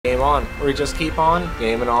Game on. Or we just keep on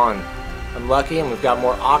gaming on. I'm Lucky, and we've got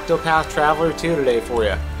more Octopath Traveler 2 today for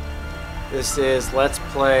you. This is Let's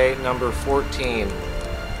Play number 14.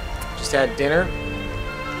 Just had dinner.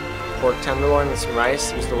 Pork tenderloin with some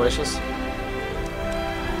rice. It was delicious. A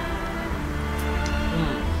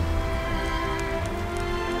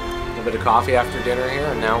little bit of coffee after dinner here,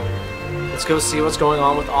 and now let's go see what's going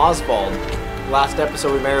on with Osvald. Last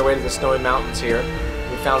episode we made our way to the snowy mountains here.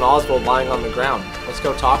 We found Osvald lying on the ground. Let's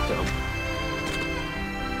go talk to him.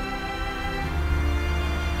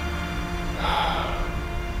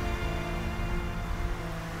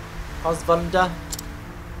 Osvald?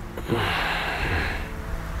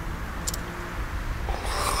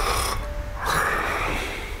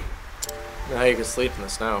 Now you can sleep in the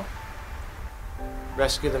snow.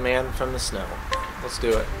 Rescue the man from the snow. Let's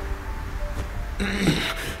do it.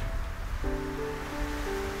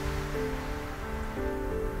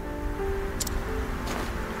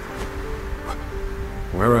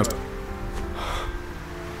 Where up?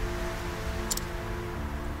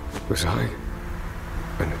 Was I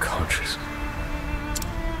unconscious?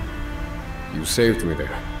 You saved me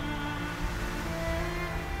there.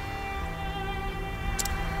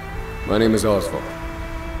 My name is Osvald.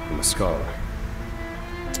 I'm a scholar.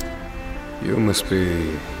 You must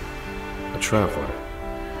be a traveler.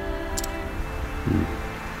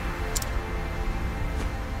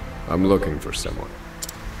 I'm looking for someone.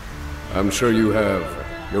 I'm sure you have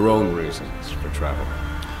your own reasons for travel.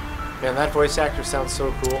 Man, that voice actor sounds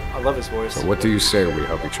so cool. I love his voice. So what do you say we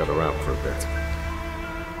help each other out for a bit?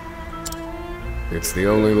 It's the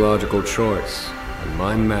only logical choice, and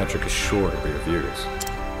my magic is sure to be of use.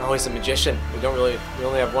 Oh, he's a magician. We only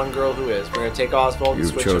have one girl who is. We're gonna take Osvald and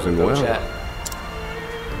switch him to chat.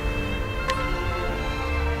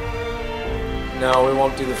 No, we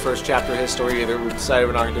won't do the first chapter of his story either. We decided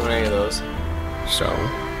we're not doing any of those. So,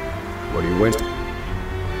 what do you win?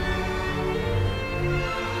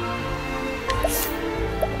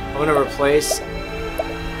 I'm gonna replace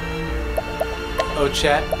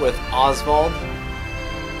Ochet with Osvald.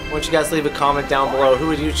 Why don't you guys leave a comment down below? Who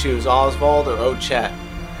would you choose, Osvald or Ochet?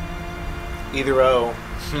 Either O.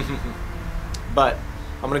 But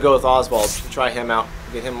I'm gonna go with Osvald. Try him out,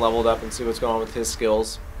 get him leveled up, and see what's going on with his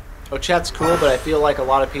skills. Ochet's cool, but I feel like a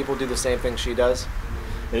lot of people do the same thing she does.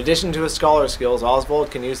 In addition to his scholar skills,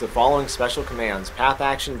 Osvald can use the following special commands: Path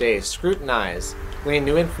Action Day, Scrutinize, glean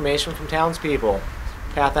new information from townspeople.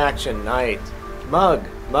 Path Action Night, Mug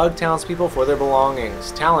townspeople for their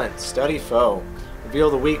belongings. Talent, Study Foe, reveal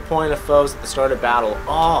the weak point of foes at the start of battle.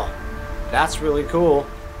 Oh, that's really cool.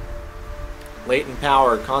 Latent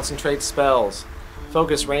Power, concentrate spells.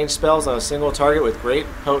 Focus ranged spells on a single target with great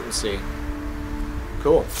potency.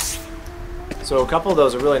 Cool. So a couple of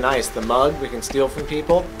those are really nice. The Mug we can steal from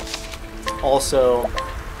people. Also,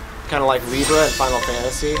 kind of like Libra in Final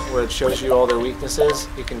Fantasy, where it shows you all their weaknesses.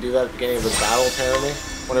 You can do that at the beginning of a battle, apparently.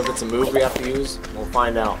 I wonder if it's a move we have to use. We'll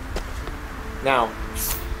find out. Now,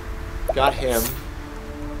 got him.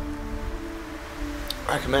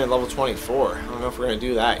 Recommended level 24. I don't know if we're going to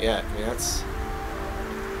do that yet. I mean, that's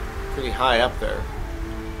pretty high up there.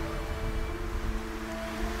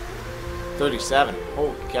 37.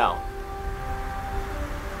 Holy cow.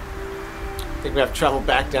 I think we have to travel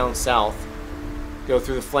back down south, go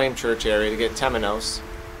through the Flame Church area to get Temenos,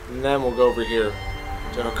 and then we'll go over here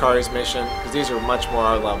to Hikari's mission, because these are much more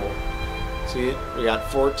our level. See, we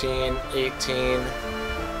got 14, 18,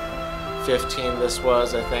 15 this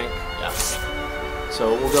was, I think. Yeah.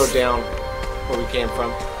 So we'll go down where we came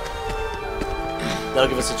from. That'll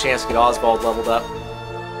give us a chance to get Osvald leveled up.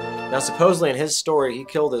 Now, supposedly in his story, he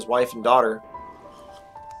killed his wife and daughter,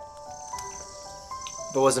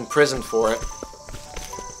 but was imprisoned for it.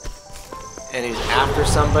 And he's after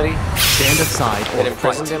somebody. Stand aside that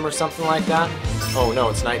imprisoned him or something like that. Oh no,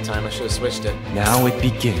 it's nighttime. I should have switched it. Now it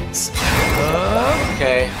begins.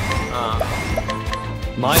 Okay.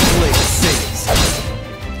 My blade sings.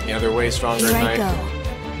 Yeah, they're way stronger Here at I night. go.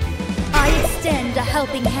 I extend a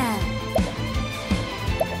helping hand.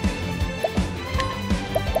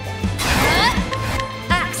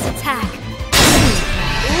 Axe attack.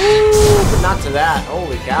 Ooh, but not to that.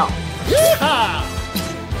 Holy cow.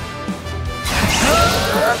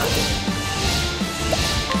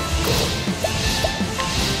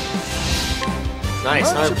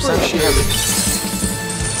 Nice, 100% shield.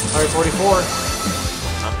 144.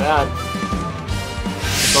 Not bad.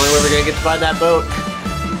 It's the only way we're gonna get to buy that boat.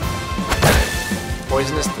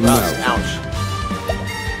 Poisonous thrust. Ouch.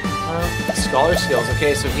 Scholar skills.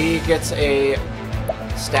 Okay, so he gets a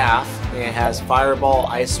staff. It has Fireball,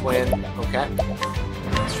 Ice Wind. Okay.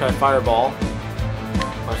 Let's try Fireball.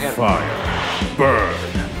 On him. Fire. Burn.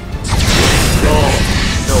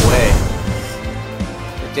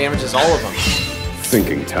 Damages all of them.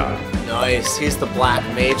 Thinking time. Nice. He's the black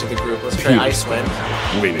mage of the group. Let's try Ice Wind.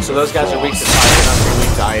 Wings So those guys are weak to fire, they're not very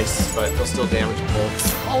weak to ice, but they'll still damage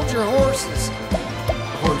both. Hold your horses.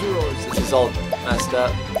 Hold your horses. This is all messed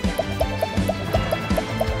up.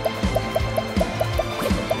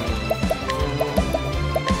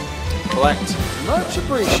 Collect. Much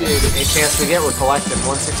appreciated. Any chance we get, we're collecting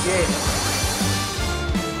 168.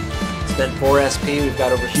 Spend 4 SP, we've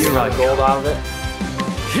got over 300 gold out of it.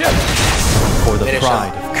 For the Finish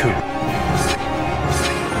pride him. of coup.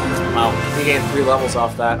 Wow, he gained 3 levels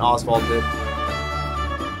off that, Osvald did.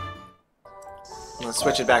 Let's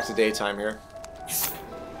switch it back to daytime here.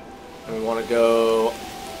 And we want to go...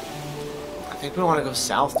 I think we want to go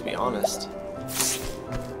south, to be honest.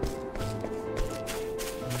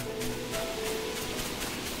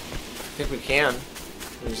 I think we can.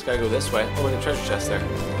 We just gotta go this way. Oh, look at the treasure chest there.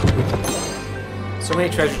 So many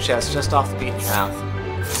treasure chests just off the beaten path.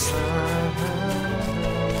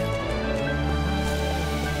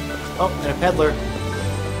 Oh, and a peddler.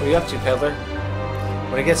 What are you up to, peddler?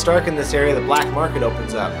 When it gets dark in this area, the black market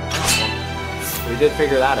opens up. We did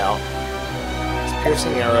figure that out. It's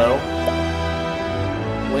piercing arrow.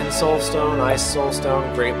 Wind soulstone, ice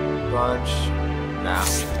soulstone, grape bunch. Nah,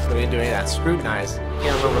 we didn't do any of that. Scrutinize.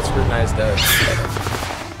 Can't remember what scrutinize does.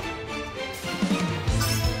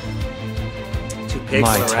 2 pigs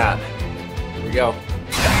My and a rat. Here we go.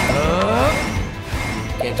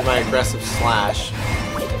 Into my aggressive slash.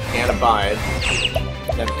 Can't abide.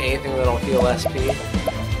 Have anything that'll heal SP.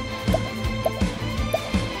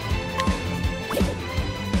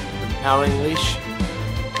 Empowering leash.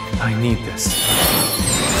 I need this.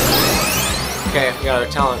 Okay, we got our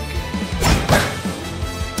talent.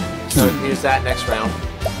 So we can use that next round.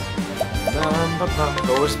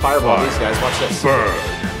 Go with fireball these guys. Watch this. Burn.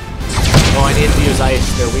 Oh, I needed to use ice.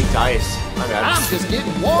 They're weak to ice. My bad. I'm just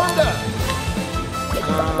getting warmed up.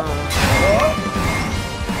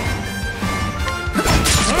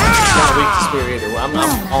 Not weak to Spirit either. I'm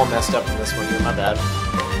all messed up in this one here. My bad.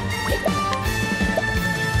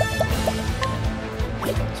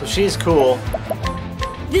 So she's cool.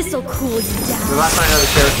 This'll cool you If down. I find another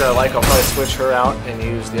character I like, I'll probably switch her out and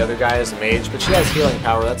use the other guy as a mage. But she has healing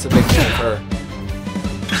power. That's a big thing for her.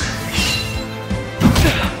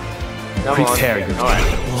 Come on. Prepare yourself. Alright,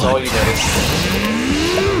 that's all you did.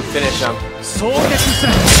 Finish him.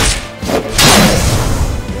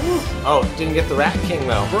 Oh, didn't get the Rat King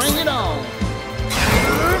though. Bring it on.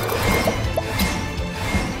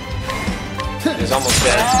 He's almost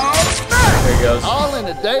dead. There he goes. All in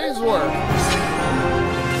a day's work.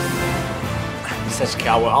 Such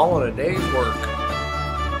cowboy. All in a day's work.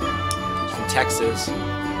 From Texas.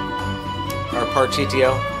 Our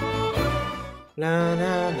Partitio. La,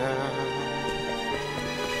 la, la.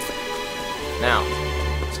 Now,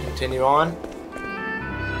 let's continue on.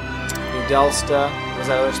 New Delsta. Where's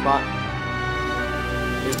that other spot?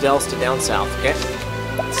 New Delsta down south, okay?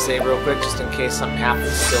 Let's save real quick just in case something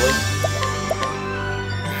happens silly.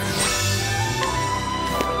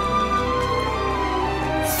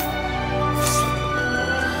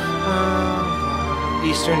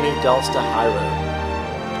 Eastern New Delsta High Road.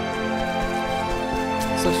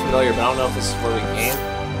 This looks familiar, but I don't know if this is where we came.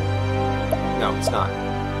 No, it's not.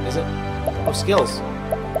 Is it? Oh, skills.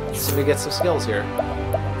 Let's see if we get some skills here.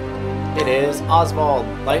 It is Osvald.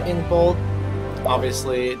 Lightning Bolt.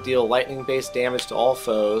 Obviously, deal lightning-based damage to all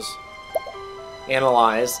foes.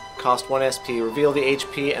 Analyze. Cost 1 SP. Reveal the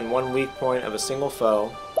HP and 1 weak point of a single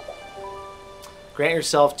foe. Grant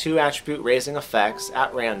yourself 2 attribute raising effects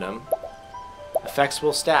at random. Effects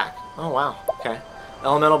will stack. Oh, wow. Okay.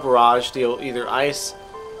 Elemental Barrage. Deal either ice,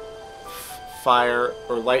 fire,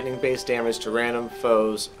 or lightning-based damage to random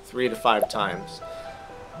foes 3 to 5 times.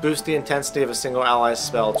 Boost the intensity of a single ally's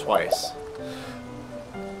spell twice.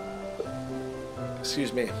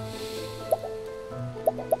 Excuse me.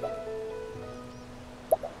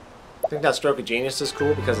 I think that Stroke of Genius is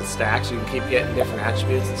cool because it stacks. You can keep getting different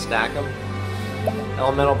attributes and stack them.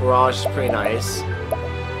 Elemental Barrage is pretty nice.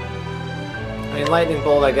 I mean, Lightning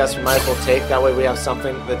Bolt, I guess we might as well take. That way we have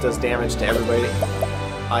something that does damage to everybody.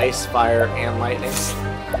 Ice, fire, and lightning.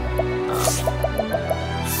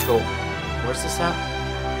 Cool. Where's this at?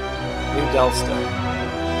 New Delsta.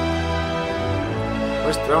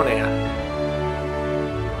 Where's Throne at?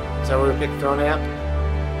 Is that where we picked Throne at?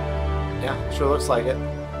 Yeah, sure looks like it.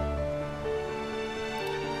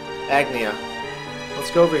 Agnia.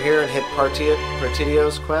 Let's go over here and hit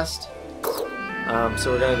Partidio's quest.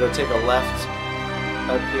 So we're going to go take a left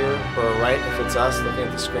up here, or a right if it's us looking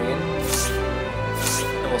at the screen.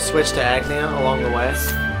 And we'll switch to Agnia along the way.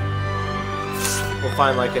 We'll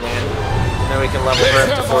find like an inn. Then we can level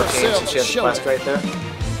her up to 14 since she has a quest right there.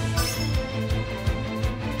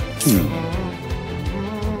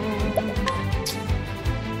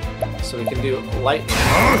 So we can do lightning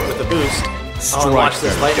with a boost. Oh, and watch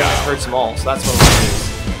this lightning that hurts them all. So that's what we'll use.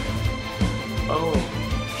 Oh.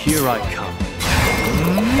 Here I come.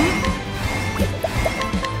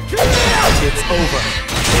 It's over.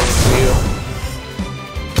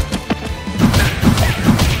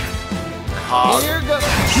 Hog. Here goes.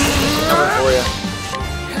 Coming for you.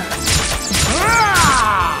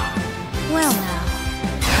 Well now.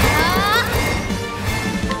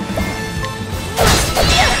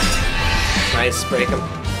 Nice, break him.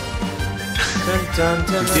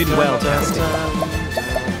 You did well, Cassie.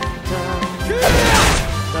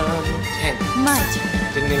 Dang, My turn.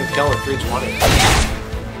 didn't even kill him at 320.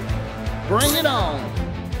 Bring it on.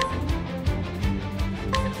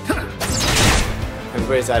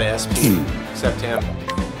 Everybody's out of SP, except him.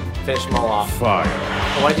 Finish them all off. Fire.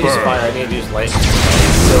 Oh, why'd you use fire? I need to use lightning.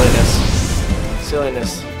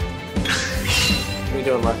 Silliness. What are you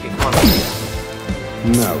doing, Lucky? Come on.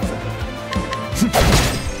 Now then.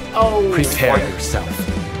 Oh! Prepare one. yourself.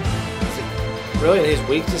 Really? And he's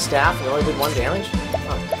weak to staff and only did 1 damage?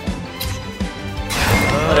 Huh.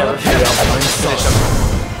 Whatever. Here we go. Finish him.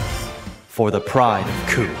 For the pride of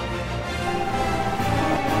Ku.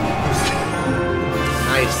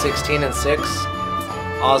 Nice. 16 and 6.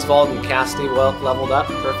 Osvald and Cassidy well leveled up.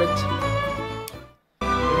 Perfect.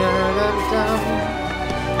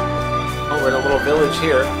 Oh, we're in a little village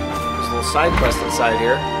here. There's a little side quest inside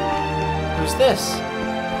here. Who's this?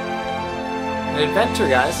 An inventor,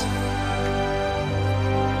 guys.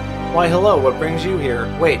 Why, hello, what brings you here?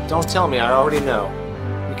 Wait, don't tell me, I already know.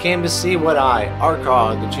 You came to see what I,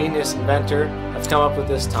 Arkog, the genius inventor, have come up with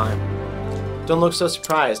this time. Don't look so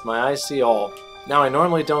surprised, my eyes see all. Now, I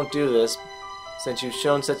normally don't do this. Since you've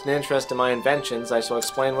shown such an interest in my inventions, I shall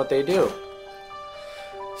explain what they do.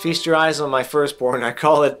 Feast your eyes on my firstborn, I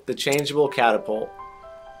call it the Changeable Catapult.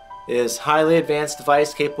 It is a highly advanced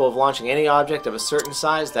device capable of launching any object of a certain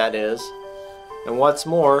size, that is. And what's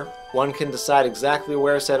more, one can decide exactly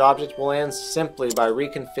where said object will land simply by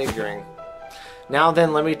reconfiguring. Now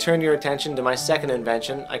then, let me turn your attention to my second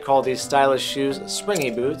invention. I call these stylish shoes springy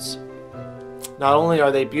boots. Not only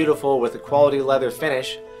are they beautiful with a quality leather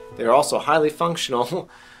finish, they are also highly functional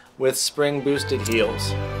with spring-boosted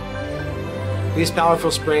heels. These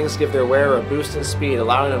powerful springs give their wearer a boost in speed,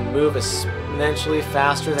 allowing them to move exponentially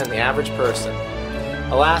faster than the average person.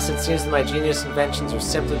 Alas, it seems that my genius inventions are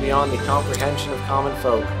simply beyond the comprehension of common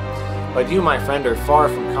folk. But you, my friend, are far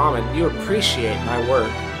from common. You appreciate my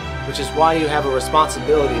work, which is why you have a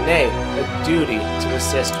responsibility, nay, a duty, to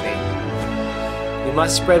assist me. You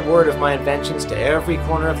must spread word of my inventions to every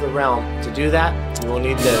corner of the realm. To do that, you will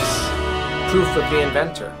need this. Proof of the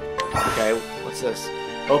inventor. Okay, what's this?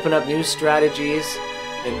 Open up new strategies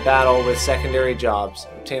in battle with secondary jobs.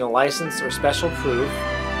 Obtain a license or special proof,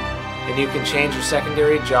 and you can change your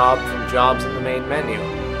secondary job from jobs in the main menu.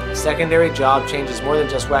 Secondary job changes more than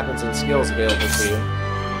just weapons and skills available to you.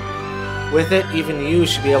 With it, even you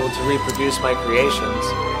should be able to reproduce my creations.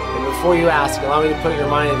 And before you ask, allow me to put your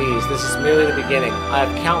mind at ease. This is merely the beginning. I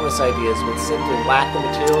have countless ideas, but simply lack the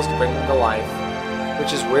materials to bring them to life,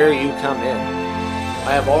 which is where you come in.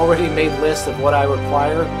 I have already made lists of what I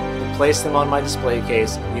require and placed them on my display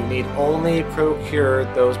case. You need only procure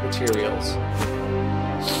those materials.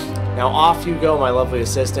 Now off you go, my lovely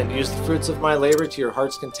assistant. Use the fruits of my labor to your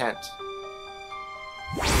heart's content.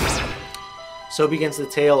 So begins the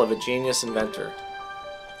tale of a genius inventor.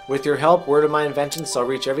 With your help, word of my inventions shall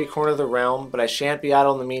reach every corner of the realm, but I shan't be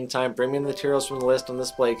idle in the meantime. Bring me the materials from the list on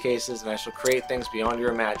display cases, and I shall create things beyond your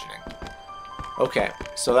imagining. Okay,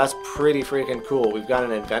 so that's pretty freaking cool. We've got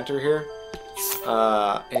an inventor here,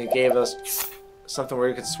 and he gave us something where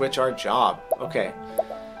we could switch our job. Okay.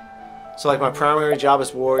 So like my primary job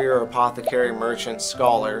is warrior, apothecary, merchant,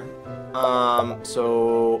 scholar.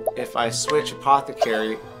 So if I switch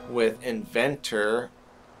apothecary with inventor,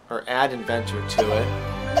 or add inventor to it.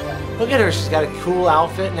 Look at her, she's got a cool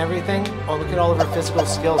outfit and everything. Oh, look at all of her physical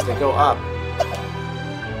skills, they go up.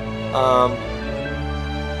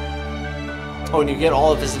 Oh, and you get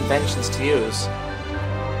all of his inventions to use.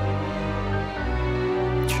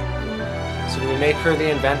 So do we make her the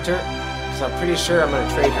inventor? Because I'm pretty sure I'm going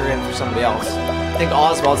to trade her in for somebody else. I think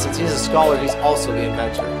Osvald, since he's a scholar, he's also the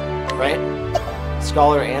inventor, right?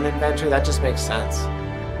 Scholar and inventor, that just makes sense.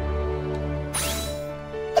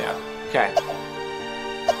 Yeah, okay.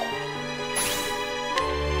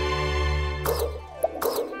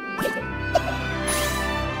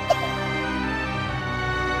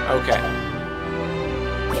 Okay.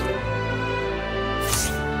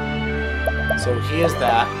 So he is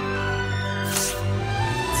that.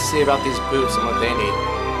 Let's see about these boots and what they need.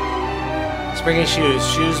 Springy shoes.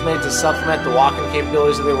 Shoes made to supplement the walking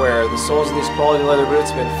capabilities of their wearer. The soles of these quality leather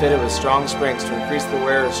boots have been fitted with strong springs to increase the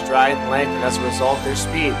wearer's stride and length, and as a result, their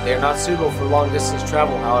speed. They are not suitable for long-distance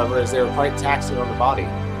travel, however, as they are quite taxing on the body.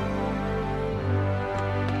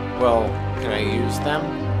 Well, can I use them?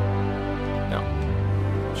 No.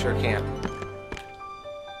 Sure can't.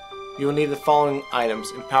 You will need the following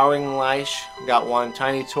items. Empowering Lash. Got one.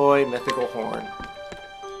 Tiny Toy. Mythical Horn.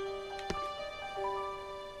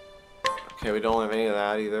 Okay, we don't have any of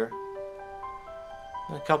that either.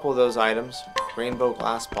 And a couple of those items. Rainbow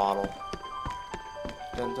glass bottle.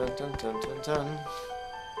 Dun dun dun dun dun dun.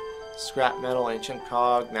 Scrap metal, ancient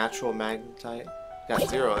cog, natural magnetite. Got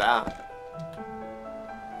 0 of that.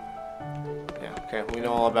 Yeah, okay, we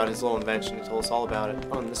know all about his little invention. He told us all about it.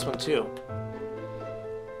 Oh, and this one too.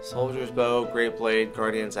 Soldier's bow, great blade,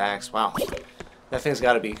 guardian's axe. Wow, that thing's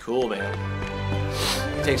got to be cool, man.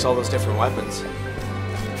 He takes all those different weapons.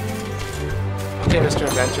 Okay, Mr.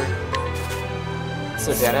 Inventor. It's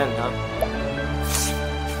a dead end, huh?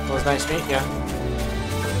 Well, it was nice meeting ya.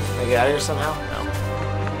 Can I get out of here somehow? No.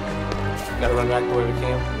 Gotta run back the way we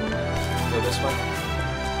came. Go this way?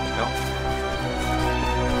 No.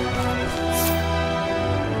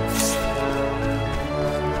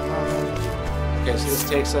 Okay, so this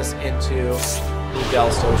takes us into New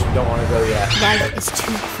Delsta, which we don't want to go yet. Life is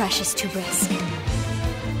too precious to risk.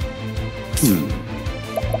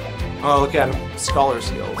 Oh, look at him. Scholar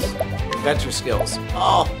skills. Inventor skills.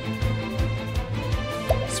 Oh!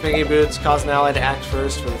 Springy boots cause an ally to act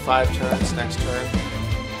first for the 5 turns next turn.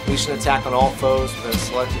 Unleash an attack on all foes with a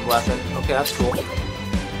selected weapon. Okay, that's cool.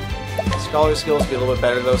 Scholar skills be a little bit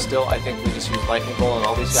better though still. I think we just use Lightning Bolt on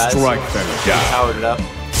all these guys. Strike them down. Powered it up.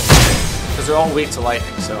 Because they're all weak to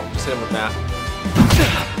lightning, so just hit him with that.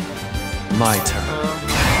 My turn.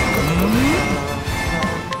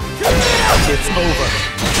 It's over.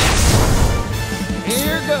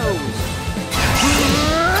 Here goes.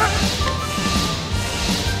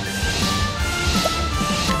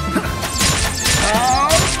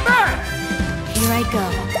 Here I go.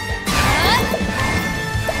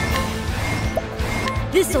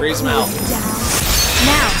 This'll Freeze him cool out. you down.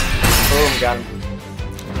 Now. Boom, got him.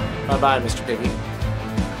 Bye-bye, Mr. Piggy.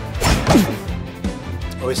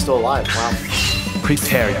 Oh, he's still alive. Wow.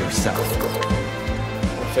 Prepare yourself.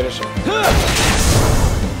 We'll finish him.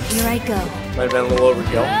 Here I go. Might have been a little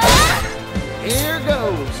overkill. Here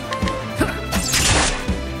goes.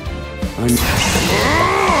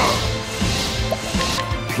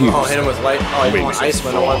 Oh, hit him with light. Oh, I didn't want ice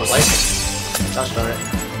when I wanted with lightning. Gosh darn it.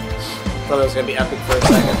 Thought it was going to be epic for a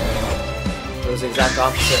second. It was the exact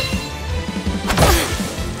opposite.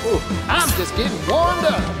 Ooh. I'm just getting warmed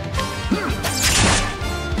up.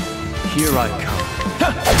 Here I come.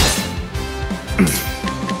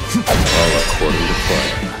 All according to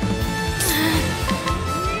plan.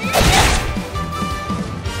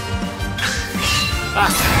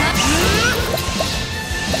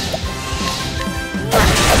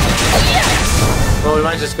 Well, we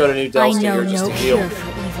might just go to New Delsta I know here just no to heal. cure for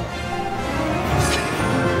evil.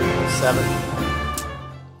 7.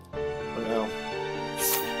 Oh no.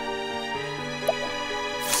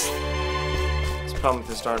 What's the problem with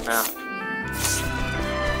this darn map?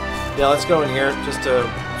 Yeah, let's go in here just to...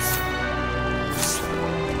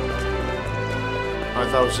 Oh, I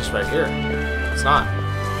thought it was just right here. It's not.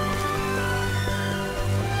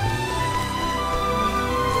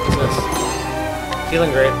 What's this?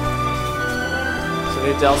 Healing grade. So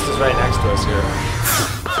New Delsta's right next to us here.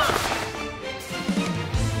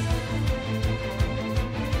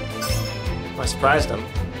 I surprised him.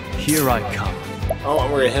 Here I come. Oh, and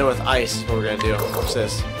we're gonna hit him with ice. Is what we're gonna do. Watch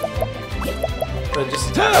this. But just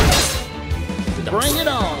attack. Bring it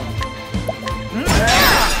on.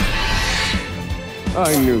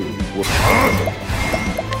 I knew.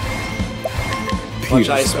 Watch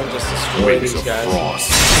Iceman just destroy these guys.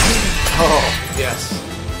 Oh, yes.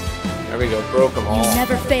 There we go. Broke them all. You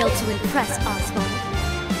never fail to impress, Osvald.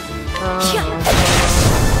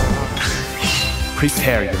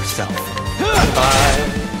 Prepare yourself. Bye.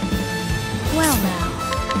 Well now.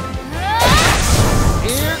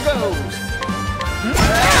 Here goes.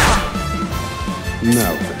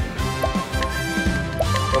 Now then.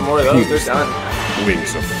 One more of those, they're done.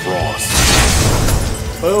 Wings of frost.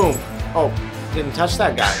 Boom. Oh, didn't touch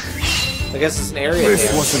that guy. I guess it's an area This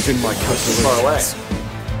here. wasn't in my Too far away. calculations.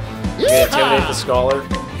 You gonna intimidate the scholar? I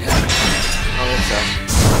don't think so.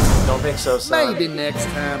 Don't think so, son. Maybe next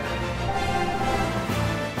time.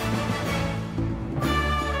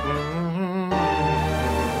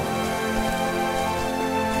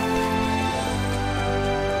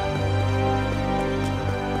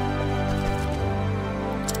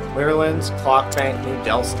 Winterland, Clock Bank, New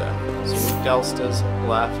Delsta. So New Delsta's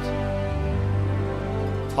left.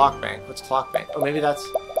 Clock Bank. What's Clock Bank? Oh, maybe that's...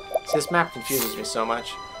 See, this map confuses me so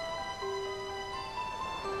much.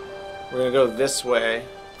 We're gonna go this way.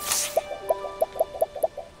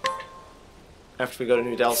 After we go to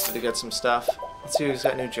New Delsta to get some stuff. Let's see who's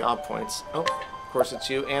got new job points. Oh, of course it's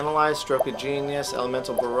you. Analyze, Stroke of Genius,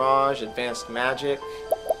 Elemental Barrage, Advanced Magic.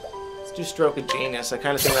 Let's do Stroke of Genius. I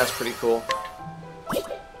kind of think that's pretty cool.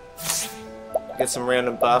 Get some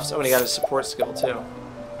random buffs. Oh, and he got a support skill too.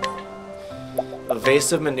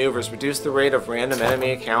 Evasive Maneuvers. Reduce the rate of random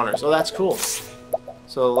enemy encounters. Oh, that's cool.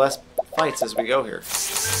 So less fights as we go here.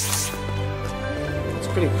 It's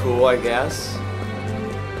pretty cool, I guess.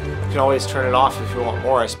 You can always turn it off if you want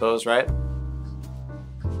more, I suppose, right?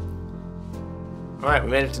 Alright, we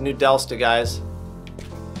made it to New Delsta, guys.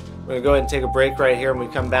 We're going to go ahead and take a break right here. When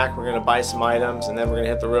we come back, we're going to buy some items, and then we're going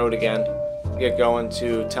to hit the road again. Get going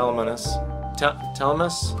to Telemanus.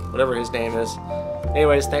 Telemus? Whatever his name is.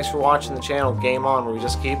 Anyways, thanks for watching the channel Game On, where we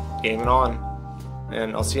just keep gaming on.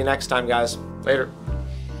 And I'll see you next time, guys. Later.